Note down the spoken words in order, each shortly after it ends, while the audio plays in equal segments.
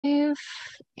Live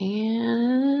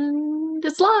and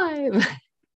it's live.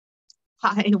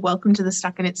 Hi, welcome to the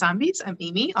Stuck in It Zombies. I'm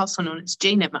Amy, also known as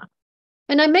J Nima.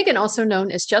 And I'm Megan, also known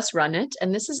as Just Run It.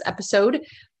 And this is episode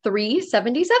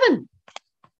 377.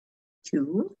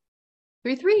 Two.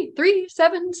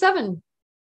 33377.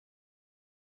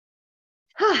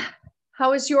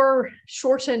 How is your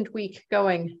shortened week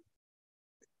going?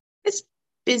 It's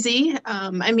busy.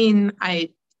 I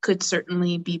could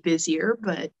certainly be busier,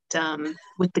 but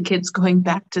with the kids going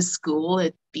back to school,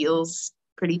 it feels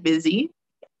pretty busy.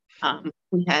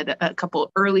 We had a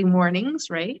couple early mornings,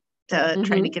 right? Trying to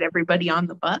Mm-hmm. get everybody on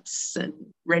the bus and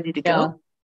ready to Yeah. go.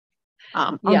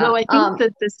 Yeah. Although I think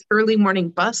that this early morning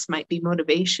bus might be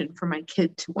motivation for my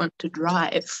kid to want to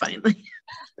drive finally.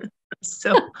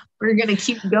 So we're going to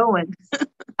keep going.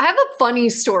 I have a funny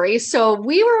story. So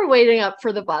we were waiting up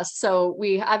for the bus.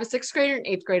 I have a sixth grader and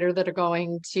eighth grader that are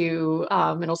going to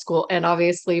middle school, and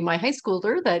obviously my high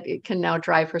schooler that can now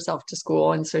drive herself to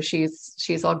school, and so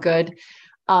she's all good.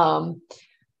 Um,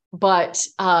 but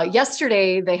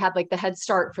yesterday they had like the head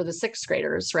start for the sixth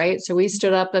graders, right? So we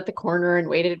stood up at the corner and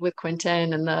waited with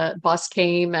Quentin, and the bus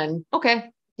came, and okay,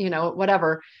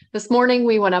 whatever. This morning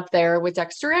we went up there with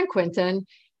Dexter and Quentin,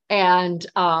 and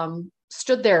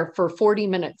stood there for 40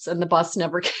 minutes, and the bus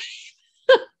never came.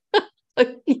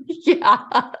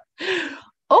 Yeah.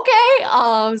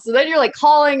 Okay. So then you're like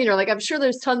calling and you're like, I'm sure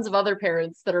there's tons of other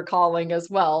parents that are calling as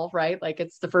well, right? Like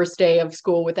it's the first day of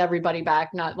school with everybody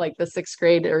back, not like the sixth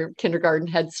grade or kindergarten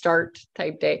head start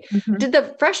type day. Mhm. Did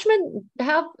the freshmen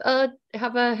have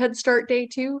a head start day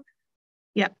too?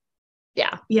 Yeah.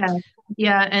 Yeah. Yeah.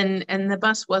 Yeah. And the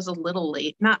bus was a little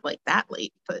late, not like that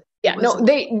late, but it Yeah, was a no, little.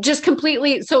 they just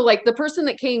completely. So, like the person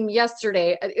that came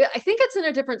yesterday, I think it's in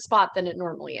a different spot than it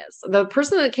normally is. The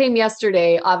person that came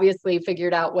yesterday obviously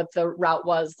figured out what the route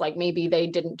was. Like maybe they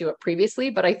didn't do it previously,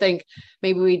 but I think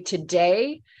maybe we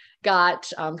today got,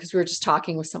 because we were just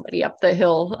talking with somebody up the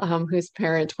hill, whose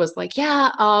parent was like,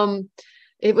 yeah,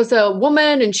 it was a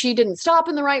woman and she didn't stop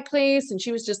in the right place, and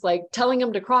she was just like telling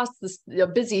him to cross this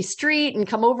busy street and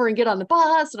come over and get on the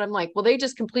bus, and I'm like, well, they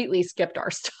just completely skipped our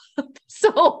stuff.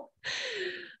 So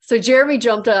Jeremy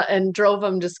jumped and drove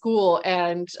him to school,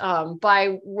 and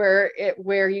by where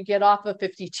you get off of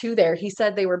 52 there, he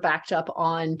said they were backed up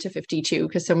on to 52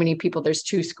 because so many people. There's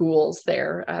two schools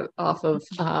there off of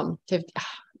 50.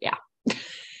 Yeah.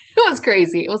 It was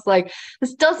crazy. It was like,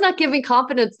 this does not give me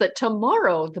confidence that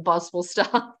tomorrow the bus will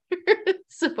stop.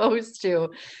 It's supposed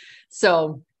to.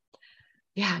 So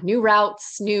yeah, new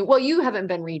routes, well, you haven't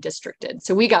been redistricted.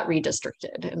 So we got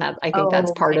redistricted. And that, I think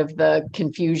that's Oh, part right. of the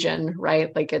confusion,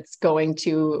 right? Like it's going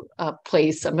to a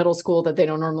place, a middle school that they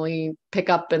don't normally pick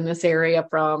up in this area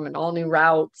from, and all new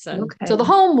routes. And so the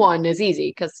Okay. home one is easy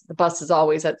because the bus is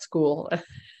always at school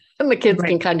and the kids Right.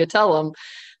 can kind of tell them,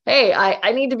 hey,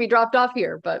 I need to be dropped off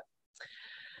here. But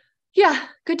yeah,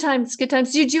 good times, good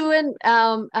times. Did you and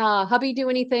hubby do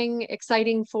anything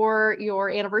exciting for your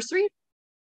anniversary?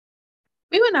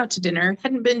 We went out to dinner.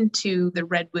 Hadn't been to the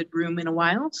Redwood Room in a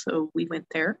while, so we went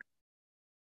there.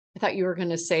 I thought you were going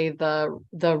to say the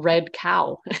red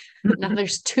cow. Now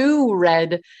there's two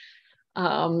red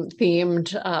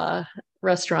themed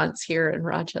restaurants here in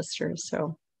Rochester.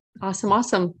 So awesome,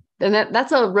 awesome. And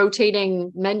that's a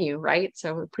rotating menu, right?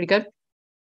 So pretty good.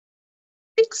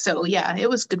 Think so. Yeah, it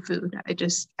was good food.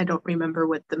 I don't remember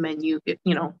what the menu, if it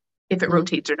Mhm.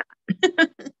 rotates or not.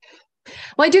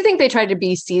 Well, I do think they try to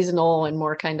be seasonal and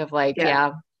more kind of like, Yeah.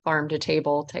 yeah, farm to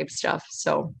table type stuff.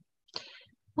 So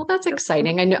well, that's Yep.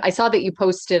 exciting. I saw that you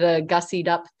posted a gussied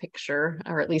up picture,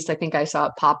 or at least I think I saw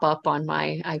it pop up on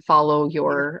I follow Yeah.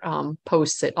 your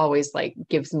posts. It always like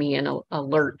gives me an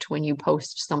alert when you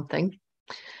post something,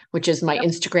 which is my Yep.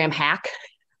 Instagram hack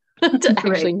to Right.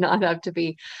 actually not have to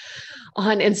be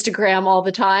on Instagram all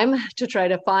the time to try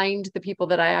to find the people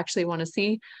that I actually want to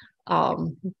see.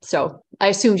 So I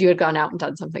assumed you had gone out and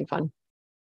done something fun.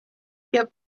 Yep.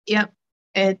 Yep.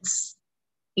 It's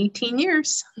 18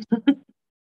 years.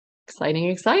 Exciting,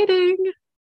 exciting.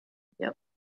 Yep.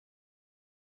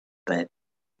 But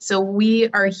so we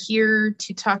are here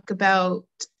to talk about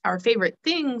our favorite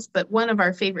things, but one of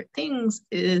our favorite things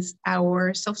is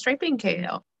our self-striping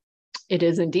kale. It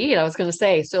is indeed. I was going to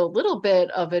say, so a little bit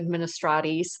of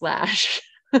administrati slash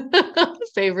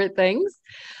favorite things.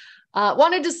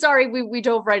 Wanted to, sorry, we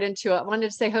dove right into it. Wanted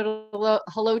to say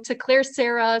hello to Claire,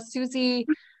 Sarah, Susie,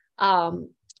 um,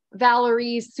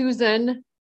 Valerie, Susan,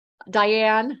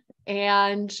 Diane,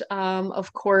 and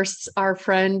of course, our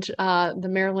friend, the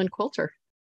Maryland Quilter.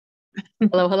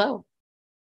 Hello, hello.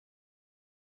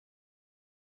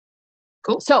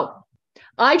 Cool. So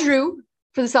I drew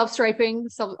for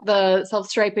the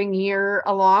self-striping year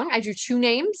along. I drew 2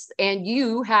 names, and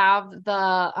you have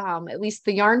the at least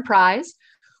the yarn prize.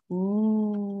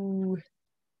 Ooh.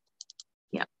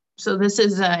 Yeah. So this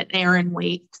is an Aran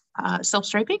Weight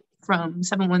self-striping from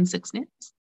 716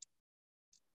 Knits.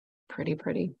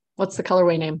 Pretty. What's the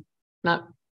colorway name? Not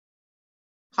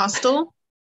Hostel.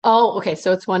 Oh, okay.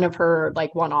 So it's one of her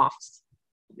like one-offs.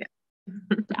 Yeah.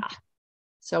 Yeah.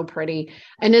 So pretty.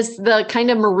 And is the kind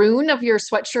of maroon of your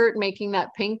sweatshirt making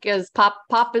that pink as pop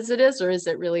as it is, or is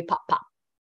it really pop?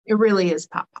 It really is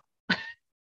pop.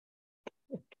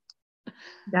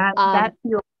 That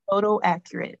feels photo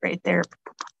accurate right there.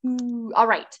 All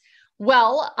right.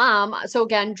 Well, so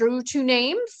again, drew 2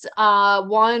 names.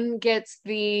 One gets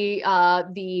the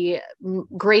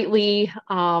greatly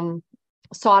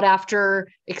sought after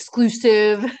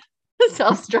exclusive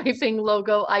self-striping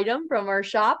logo item from our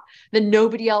shop that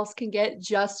nobody else can get,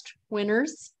 just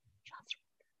winners.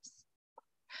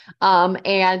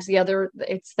 And the other,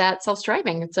 it's that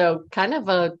self-striping. So kind of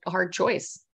a hard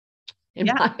choice, in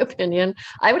my opinion.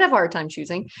 I would have a hard time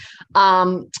choosing.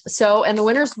 And the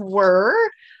winners were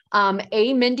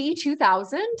A Mindy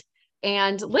 2000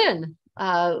 and Lynn,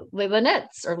 Lila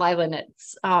Knits or Lila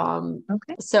Knits.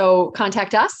 Okay. So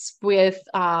contact us with,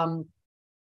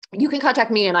 you can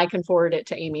contact me and I can forward it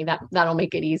to Amy. That'll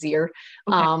make it easier,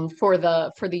 for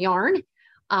the yarn,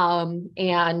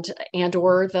 and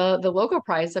or the logo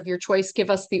prize of your choice. Give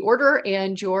us the order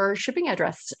and your shipping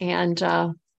address, and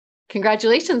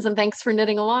congratulations and thanks for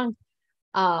knitting along.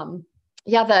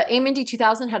 Yeah, the A Mindy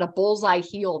 2000 had a bullseye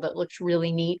heel that looked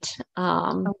really neat.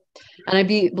 And I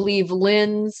believe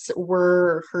Lynn's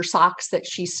were her socks that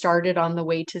she started on the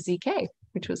way to ZK,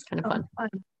 which was kind of fun.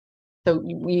 So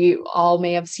we all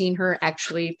may have seen her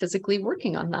actually physically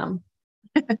working on them.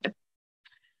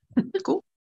 Cool.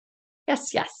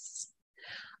 Yes.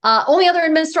 Only other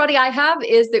administrati I have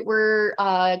is that we're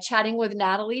chatting with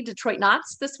Natalie Detroit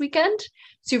Knots this weekend.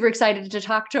 Super excited to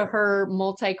talk to her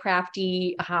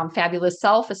multi-crafty, fabulous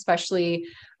self, especially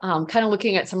kind of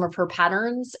looking at some of her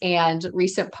patterns, and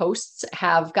recent posts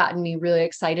have gotten me really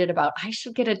excited about, I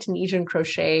should get a Tunisian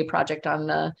crochet project on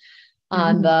the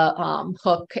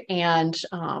hook, and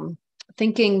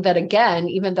thinking that, again,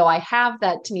 even though I have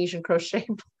that Tunisian crochet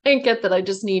blanket that I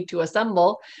just need to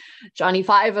assemble, Johnny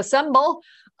 5 assemble,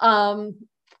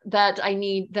 that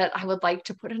I would like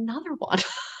to put another one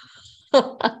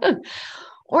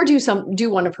or do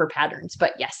one of her patterns.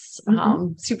 But yes,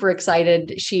 super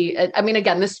excited.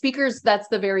 Again, the speakers, that's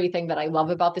the very thing that I love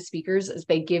about the speakers, is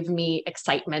they give me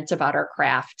excitement about our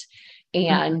craft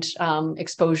and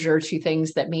exposure to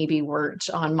things that maybe weren't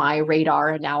on my radar.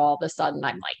 And now all of a sudden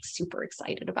I'm like super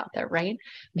excited about that, right?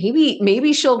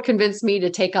 Maybe she'll convince me to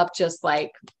take up just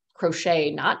like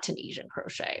crochet, not Tunisian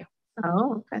crochet.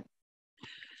 Oh, okay.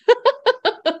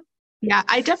 Yeah,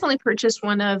 I definitely purchased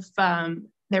one of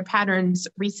their patterns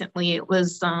recently. It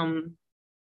was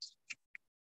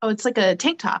it's like a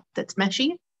tank top that's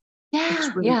meshy. Yeah,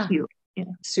 it's really cute. Yeah.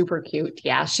 Super cute.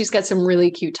 Yeah, she's got some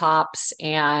really cute tops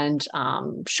and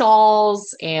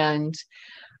shawls, and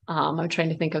I'm trying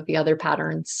to think of the other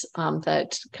patterns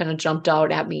that kind of jumped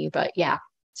out at me, but yeah,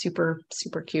 super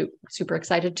cute. Super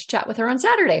excited to chat with her on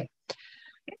Saturday.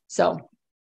 So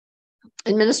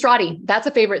administrati, that's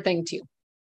a favorite thing too.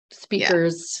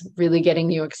 Speakers really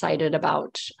getting you excited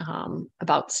about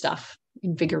stuff,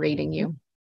 invigorating you.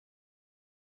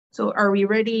 So are we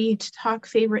ready to talk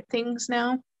favorite things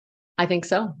now? I think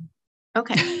so.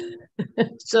 Okay.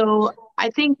 So I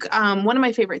think one of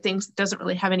my favorite things that doesn't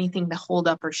really have anything to hold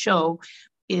up or show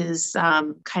is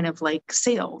kind of like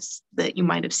sales that you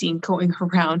might have seen going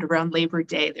around Labor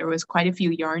Day. There was quite a few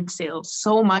yarn sales,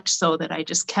 so much so that I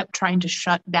just kept trying to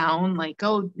shut down, like,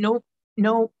 oh, nope,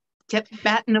 kept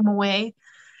batting them away.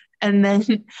 And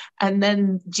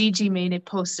then Gigi made a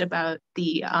post about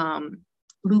the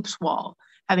Loops wall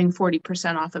having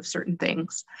 40% off of certain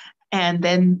things. And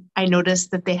then I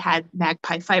noticed that they had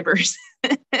Magpie Fibers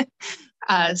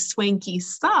swanky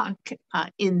sock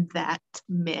in that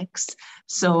mix.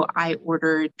 So I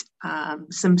ordered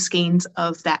some skeins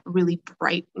of that really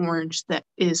bright orange that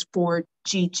is for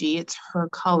Gigi. It's her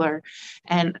color.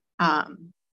 And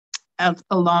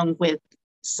along with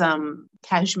some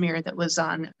cashmere that was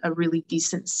on a really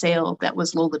decent sale that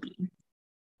was Lola Bean.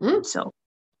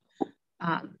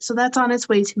 So that's on its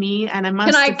way to me, and I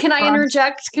must. Can I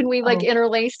interject? Can we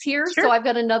interlace here? Sure. So I've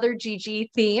got another Gigi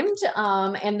themed,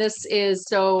 and this is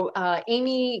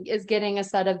Amy is getting a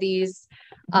set of these.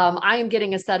 I am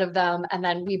getting a set of them, and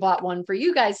then we bought one for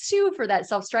you guys too for that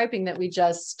self striping that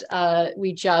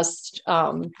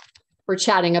we're for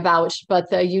chatting about, but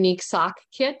the unique sock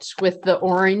kit with the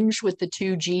orange with the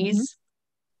two G's. Mm-hmm.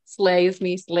 Slays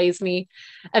me.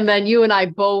 And then you and I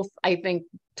both, I think,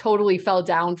 totally fell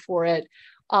down for it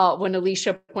when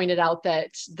Alicia pointed out that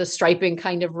the striping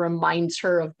kind of reminds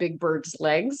her of Big Bird's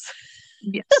legs.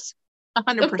 Yes,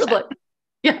 100%.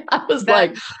 Yeah, I was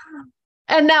like,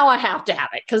 and now I have to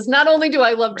have it because not only do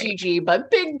I love Gigi, but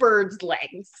Big Bird's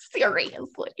legs.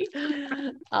 Seriously.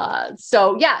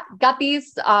 So yeah, got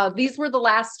these. These were the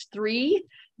last 3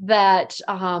 that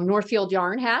Northfield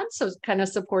Yarn had. So kind of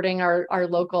supporting our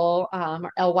local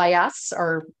our LYS,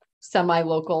 our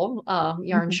semi-local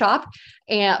yarn shop.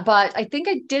 But I think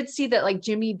I did see that like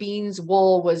Jimmy Bean's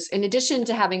wool was, in addition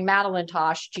to having Madeline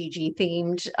Tosh Gigi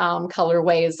themed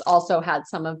colorways, also had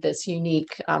some of this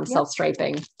unique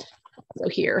self-striping. So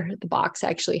here, the box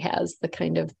actually has the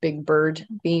kind of Big Bird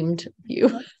themed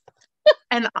view.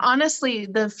 And honestly,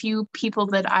 the few people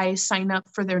that I sign up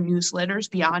for their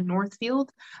newsletters beyond Northfield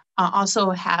also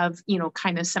have,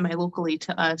 kind of semi-locally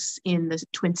to us in the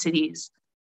Twin Cities,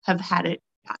 have had it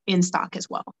in stock as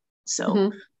well.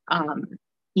 So,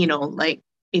 like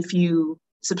if you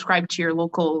subscribe to your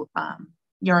local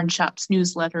yarn shop's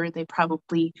newsletter, they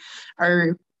probably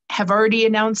have already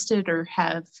announced it or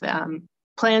have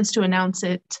plans to announce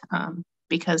it,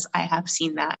 because I have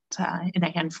seen that in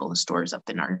a handful of stores up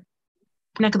in our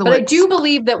neck of the woods. But I do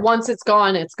believe that once it's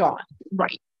gone, it's gone.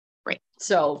 Right.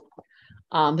 So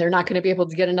they're not going to be able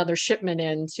to get another shipment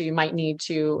in. So you might need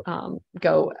to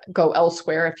go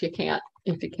elsewhere if you can't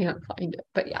find it.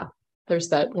 But yeah, there's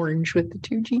that orange with the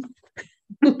 2G.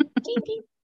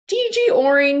 GG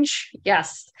orange.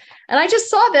 Yes. And I just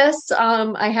saw this.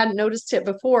 I hadn't noticed it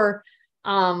before.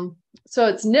 So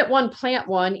it's knit one, plant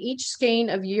one. Each skein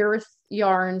of Earth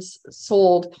Yarns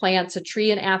sold plants a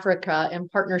tree in Africa in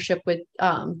partnership with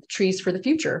Trees for the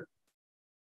Future.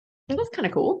 And that's kind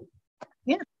of cool.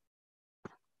 Yeah.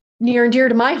 Near and dear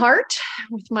to my heart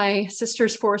with my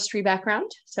sister's forestry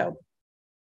background. So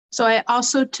I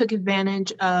also took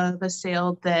advantage of a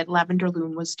sale that Lavender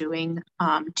Loom was doing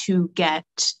to get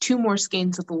 2 more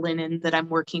skeins of the linen that I'm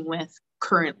working with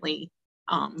currently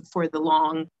for the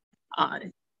long.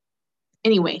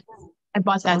 Anyway, I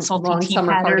bought that salty tea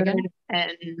pattern cardigan.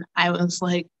 And I was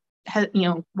like,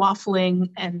 waffling,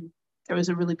 and there was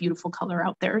a really beautiful color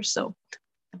out there. So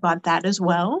I bought that as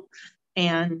well.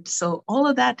 And so all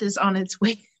of that is on its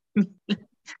way.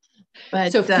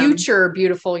 But so future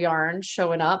beautiful yarn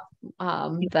showing up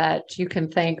that you can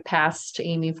thank past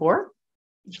Amy for.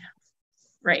 Yeah,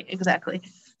 right, exactly.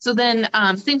 So then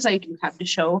things I do have to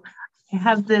show. I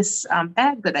have this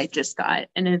bag that I just got,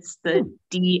 and it's the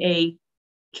DAKINE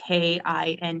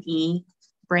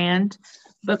brand.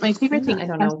 But my favorite thing, I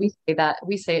don't know,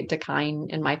 we say it Dakine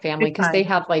in my family because they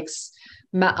have like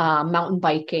mountain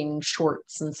biking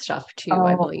shorts and stuff too,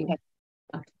 I believe.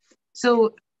 Okay.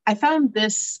 So I found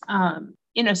this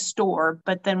in a store,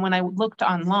 but then when I looked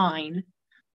online,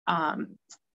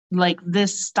 like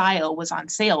this style was on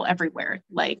sale everywhere.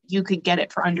 Like you could get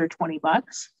it for under $20.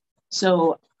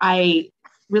 So I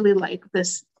really like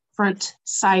this front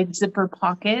side zipper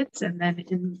pockets, and then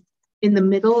in the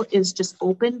middle is just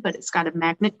open, but it's got a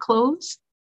magnet close.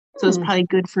 So it's probably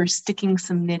good for sticking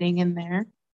some knitting in there.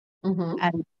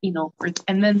 And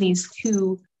and then these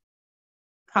 2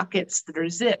 pockets that are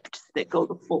zipped that go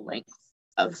the full length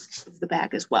of the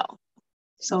bag as well.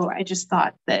 So I just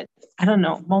thought that, I don't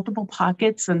know, multiple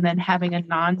pockets and then having a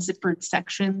non-zippered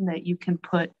section that you can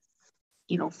put,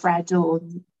 fragile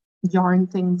yarn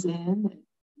things in.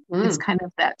 It's kind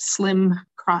of that slim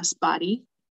crossbody.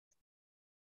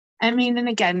 I mean, and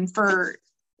again,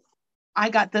 I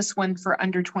got this one for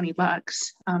under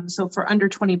 $20. So for under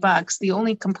 $20, the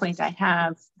only complaint I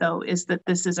have though is that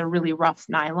this is a really rough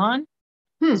nylon.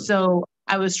 So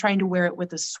I was trying to wear it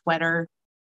with a sweater,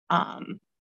 and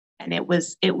it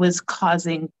was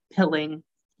causing pilling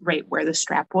right where the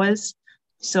strap was.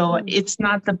 So it's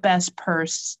not the best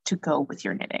purse to go with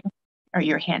your knitting or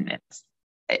your hand knits,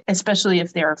 especially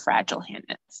if they're fragile hand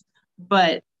knits.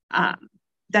 But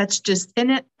that's just in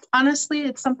it. Honestly,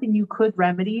 it's something you could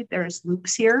remedy. There's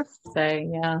loops here.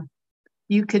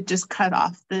 You could just cut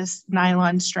off this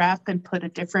nylon strap and put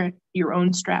your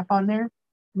own strap on there.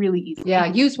 Really easy. Yeah,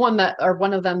 use one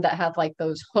of them that have like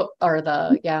those hook or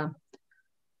the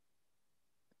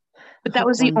But that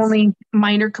was the only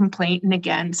minor complaint. And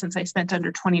again, since I spent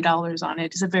under $20 on it,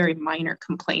 it's a very minor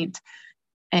complaint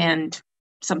and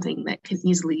something that can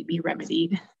easily be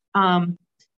remedied.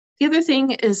 The other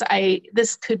thing is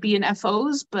this could be an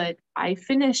FO's, but I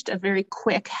finished a very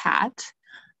quick hat.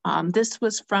 This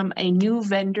was from a new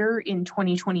vendor in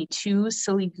 2022,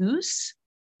 Silly Goose.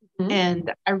 Mhm.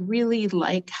 And I really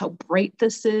like how bright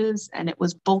this is, and it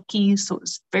was bulky, so it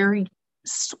was very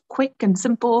quick and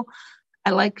simple.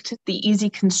 I liked the easy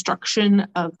construction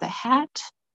of the hat.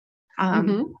 Um,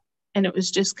 Mhm. and it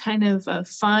was just kind of a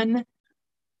fun,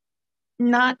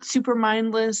 not super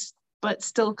mindless, but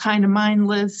still kind of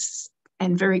mindless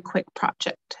and very quick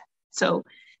project. So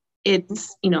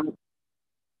it's,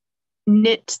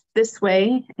 knit this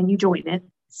way and you join it.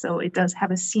 So it does have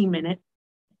a seam in it,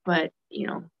 but,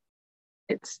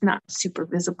 it's not super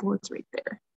visible. It's right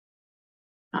there.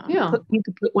 Yeah. You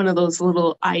could put one of those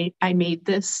little I made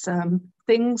this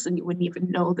things, and you wouldn't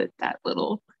even know that that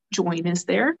little join is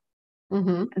there.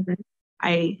 Mhm. And then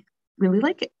I really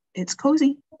like it. It's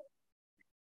cozy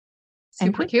and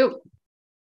Super quick. cute.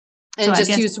 So And I just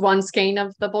guess use one skein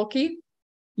of the bulky.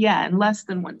 yeah, and less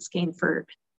than one skein for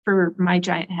my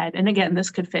giant head. And again,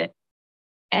 this could fit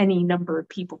any number of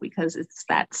people because it's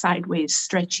that sideways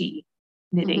stretchy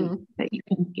knitting Mhm. that you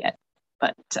can get.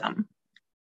 But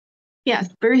yeah,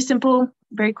 very simple,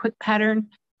 very quick pattern.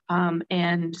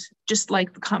 And just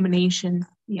like the combination,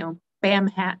 BAM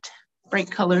hat, bright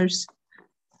colors.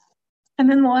 And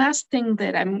then the last thing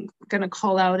that I'm going to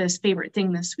call out as favorite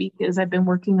thing this week is I've been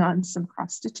working on some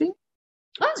cross stitching.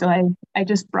 So Oh, I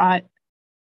just brought,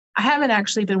 I haven't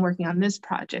actually been working on this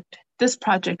project. This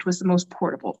project was the most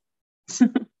portable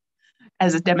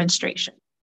as a demonstration.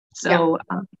 yeah. So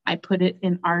I put it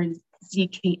in our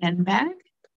ZKN bag.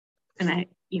 And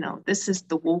this is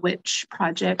the Woolwich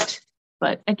project.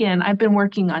 But again, I've been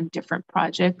working on different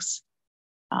projects.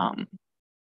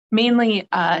 Mainly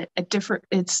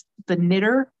it's the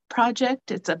Knitter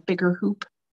project. It's a bigger hoop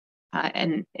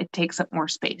and it takes up more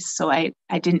space. So I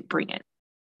didn't bring it.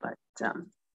 But,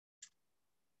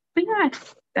 but yeah,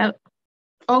 that,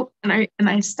 oh, and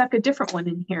I stuck a different one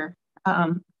in here.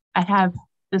 I have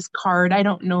this card. I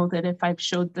don't know that if I've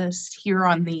showed this here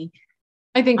on the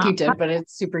I think you did, but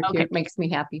it's super okay. cute. Makes me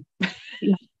happy.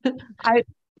 Yeah. I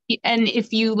and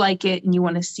if you like it and you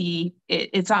want to see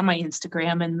it, it's on my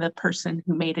Instagram, and the person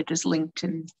who made it is linked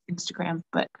in Instagram.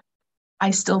 But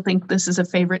I still think this is a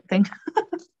favorite thing.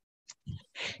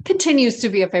 Continues to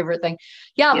be a favorite thing.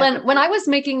 Yeah, Yeah. when I was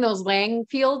making those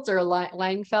Langfields or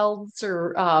Langfelds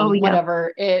or Oh yeah.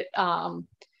 whatever, it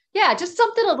yeah, just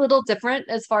something a little different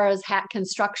as far as hat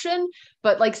construction,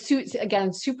 but like suits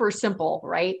again, super simple,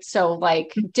 right? So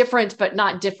like different, but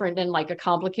not different in like a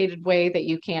complicated way that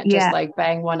you can't just Yeah. like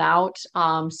bang one out.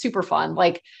 Super fun.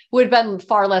 Like would have been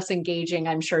far less engaging,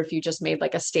 I'm sure, if you just made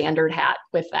like a standard hat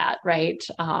with that, right?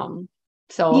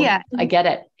 So Yeah. I get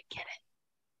it.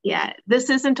 Yeah. This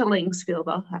isn't a Langsfield.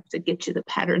 I'll have to get you the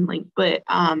pattern link, but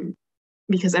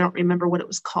because I don't remember what it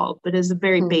was called, but it's a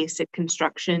very Hmm. basic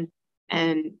construction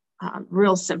and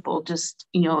real simple. Just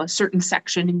a certain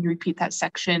section, and you repeat that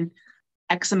section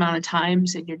X amount of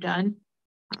times, and you're done.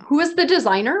 Who was the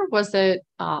designer? Was it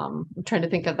I'm trying to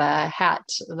think of the hat,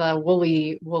 the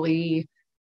woolly,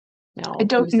 I no,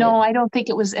 don't who's it? know. I don't think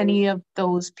it was any of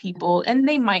those people, and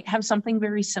they might have something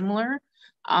very similar.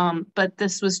 But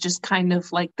this was just kind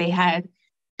of like they had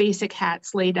basic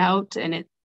hats laid out, and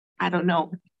I don't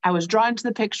know. I was drawn to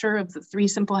the picture of the three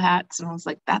simple hats, and I was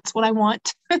like, that's what I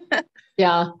want.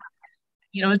 Yeah.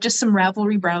 Just some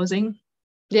Ravelry browsing.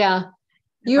 Yeah.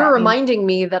 It You're brought me. reminding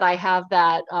me that I have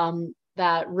that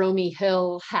Romy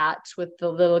Hill hat with the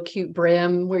little cute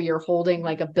brim where you're holding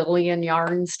like a billion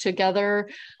yarns together.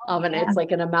 And Yeah. it's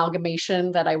like an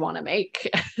amalgamation that I want to make.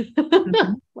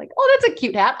 Mhm. Like, oh, that's a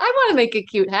cute hat. I want to make a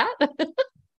cute hat.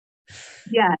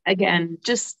 Yeah. Again,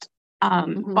 just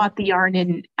Mhm. bought the yarn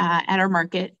in at our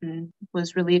market and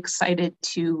was really excited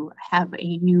to have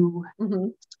a new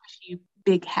Mhm.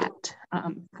 big hat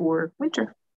for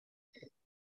winter.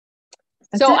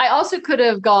 That's So it. I also could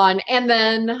have gone, and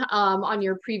then on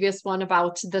your previous one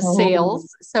about the Oh,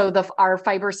 sales. So our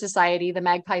Fiber Society, the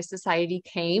Magpie Society,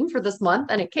 came for this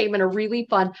month, and it came in a really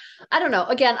fun. I don't know.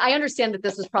 Again, I understand that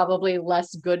this is probably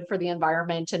less good for the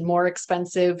environment and more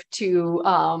expensive to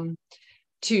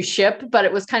ship, but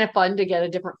it was kind of fun to get a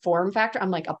different form factor. I'm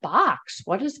like, a box.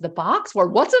 What is the box for?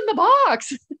 What's in the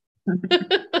box?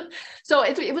 So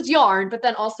it was yarn, but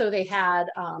then also they had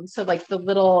so like the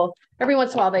little every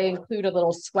once in a while they include a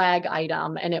little swag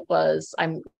item, and it was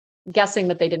I'm guessing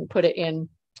that they didn't put it in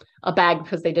a bag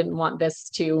because they didn't want this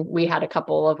to. We had a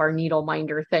couple of our needle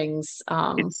minder things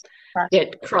it's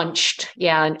get crunched,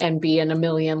 yeah, and be in a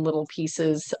million little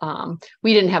pieces.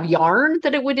 We didn't have yarn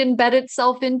that it would embed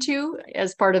itself into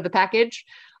as part of the package,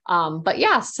 but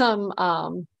yeah, some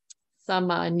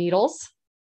needles mhm.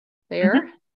 there.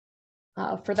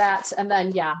 for that. And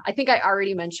then, yeah, I think I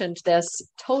already mentioned this.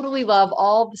 Totally love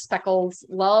all the speckles.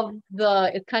 Love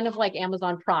it's kind of like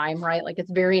Amazon Prime, right? Like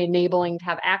it's very enabling to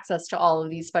have access to all of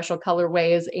these special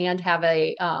colorways and have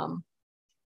a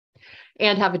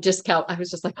discount. I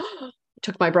was just like,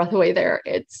 took my breath away there.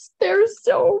 They're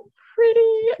so pretty.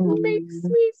 It makes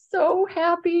me so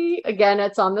happy. Again,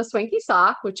 it's on the Swanky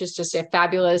Sock, which is just a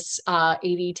fabulous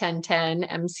 80-10-10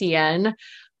 MCN.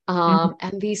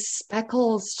 And these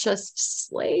speckles just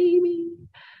slay me.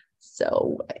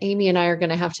 So Amy and I are going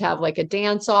to have like a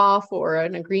dance off or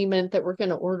an agreement that we're going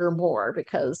to order more,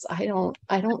 because I don't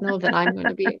know that I'm going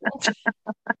to be able to.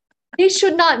 They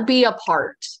should not be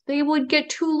apart. They would get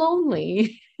too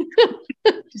lonely.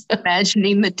 Just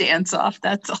imagining the dance off.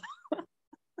 That's all.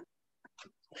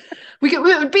 It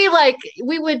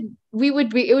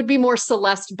would be more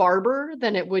Celeste Barber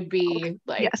than it would be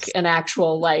like an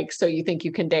actual, like, so you think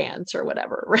you can dance or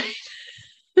whatever, right?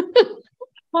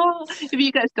 Well, if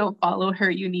you guys don't follow her,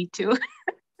 you need to.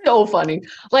 So funny.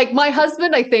 Like my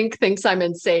husband, I think, thinks I'm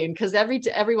insane because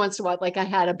every once in a while, like I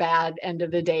had a bad end of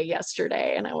the day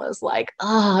yesterday, and I was like,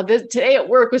 today at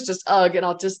work was just ugh. And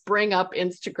I'll just bring up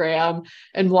Instagram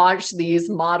and watch these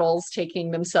models taking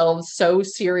themselves so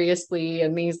seriously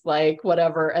and these like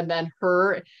whatever, and then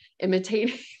her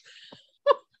imitating.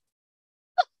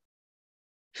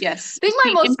 Yes, I think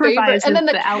my most favorite, and then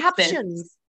the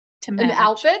captions and the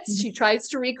outfits. She tries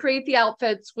to recreate the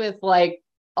outfits with like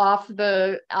off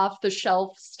the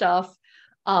shelf stuff,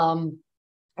 and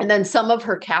then some of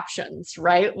her captions,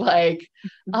 right? Like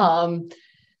how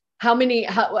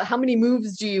many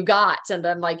moves do you got, and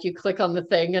then like you click on the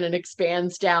thing and it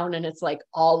expands down and it's like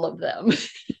all of them.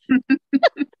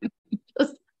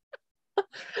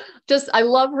 just I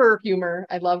love her humor.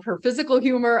 I love her physical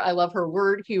humor. I love her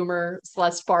word humor.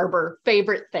 Celeste Barber,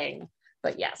 favorite thing.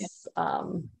 But yes,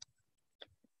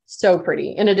 so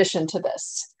pretty in addition to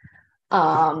this.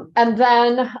 And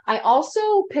then I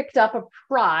also picked up a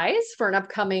prize for an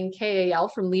upcoming KAL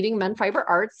from Leading Men Fiber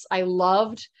Arts. I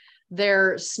loved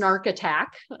their Snark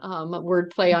Attack,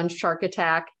 wordplay on Shark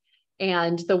Attack,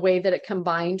 and the way that it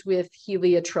combined with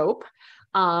heliotrope.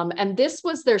 And this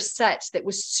was their set that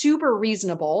was super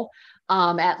reasonable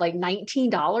at like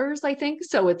 $19, I think.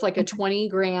 So it's like a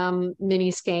 20-gram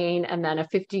mini skein and then a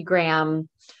 50-gram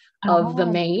of the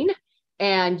main.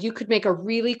 And you could make a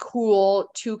really cool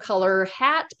 2-color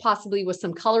hat, possibly with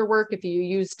some color work if you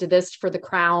used this for the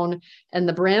crown and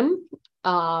the brim,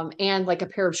 and like a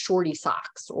pair of shorty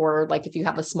socks, or like if you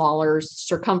have a smaller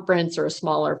circumference or a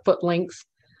smaller foot length.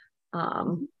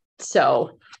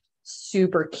 So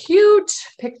super cute.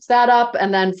 Picked that up.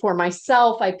 And then for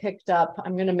myself, I'm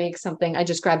going to make something. I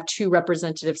just grabbed 2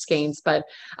 representative skeins, but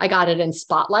I got it in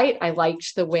Spotlight. I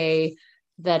liked the way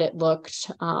that it looked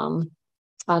on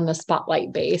the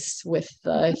Spotlight base with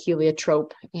the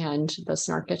heliotrope and the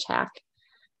Snark Attack.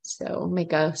 So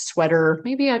make a sweater,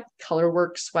 maybe a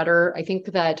colorwork sweater. I think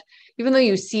that even though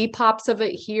you see pops of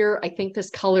it here, I think this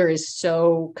color is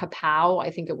so kapow.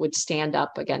 I think it would stand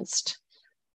up against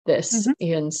this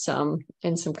in some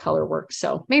color work.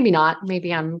 So maybe not,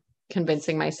 maybe I'm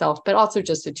convincing myself, but also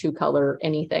just a 2-color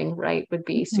anything, right, would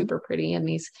be super pretty in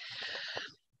these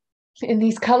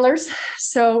colors.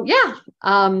 So yeah,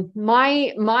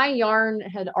 my yarn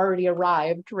had already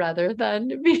arrived rather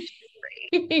than me.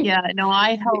 Yeah, no,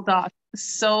 I held off.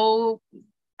 So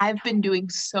I've been doing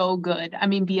so good. I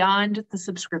mean, beyond the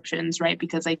subscriptions, right?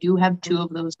 Because I do have 2 of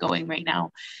those going right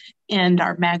now, and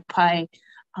our Magpie,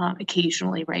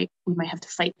 occasionally, right? We might have to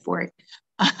fight for it.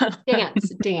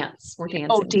 Dance. We're dancing.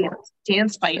 Oh,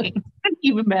 dance fighting,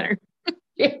 even better.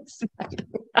 Dance.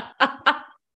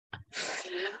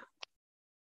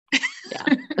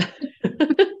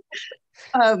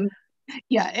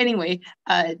 Anyway,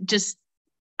 just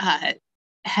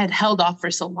had held off for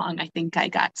so long. I think I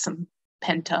got some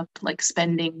pent up like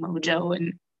spending mojo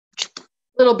and a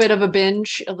little bit of a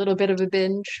binge.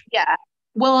 Yeah.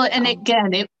 Well, and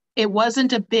again, it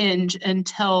wasn't a binge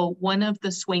until one of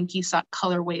the Swanky Sock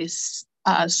colorways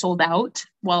sold out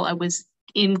while I was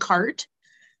in cart.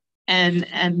 And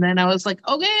then I was like,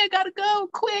 okay, I gotta go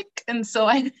quick. And so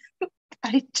I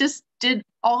just did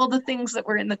all the things that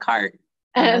were in the cart.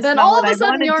 And then all of a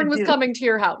sudden yarn was coming to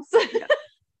your house. Yeah.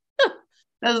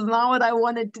 That's not what I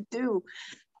wanted to do.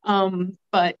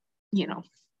 But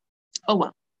oh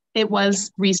well, it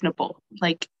was reasonable.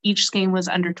 Like each skein was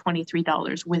under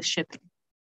 $23 with shipping.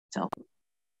 So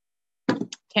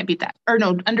can't beat that. Or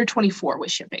no, under 24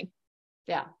 with shipping.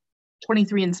 Yeah.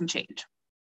 23 and some change.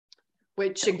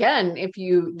 Which again, if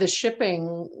the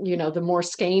shipping, the more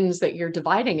skeins that you're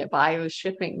dividing it by, the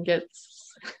shipping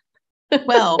gets.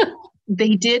 Well,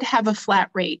 they did have a flat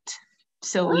rate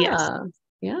So yes,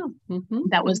 Yeah.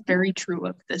 that was very true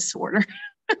of this order.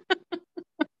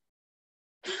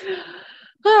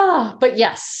 But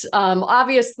yes,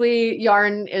 obviously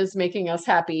yarn is making us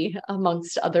happy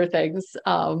amongst other things.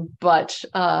 But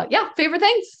yeah, favorite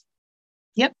things.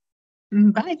 Yep.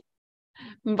 Bye.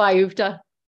 Bye, Ufta.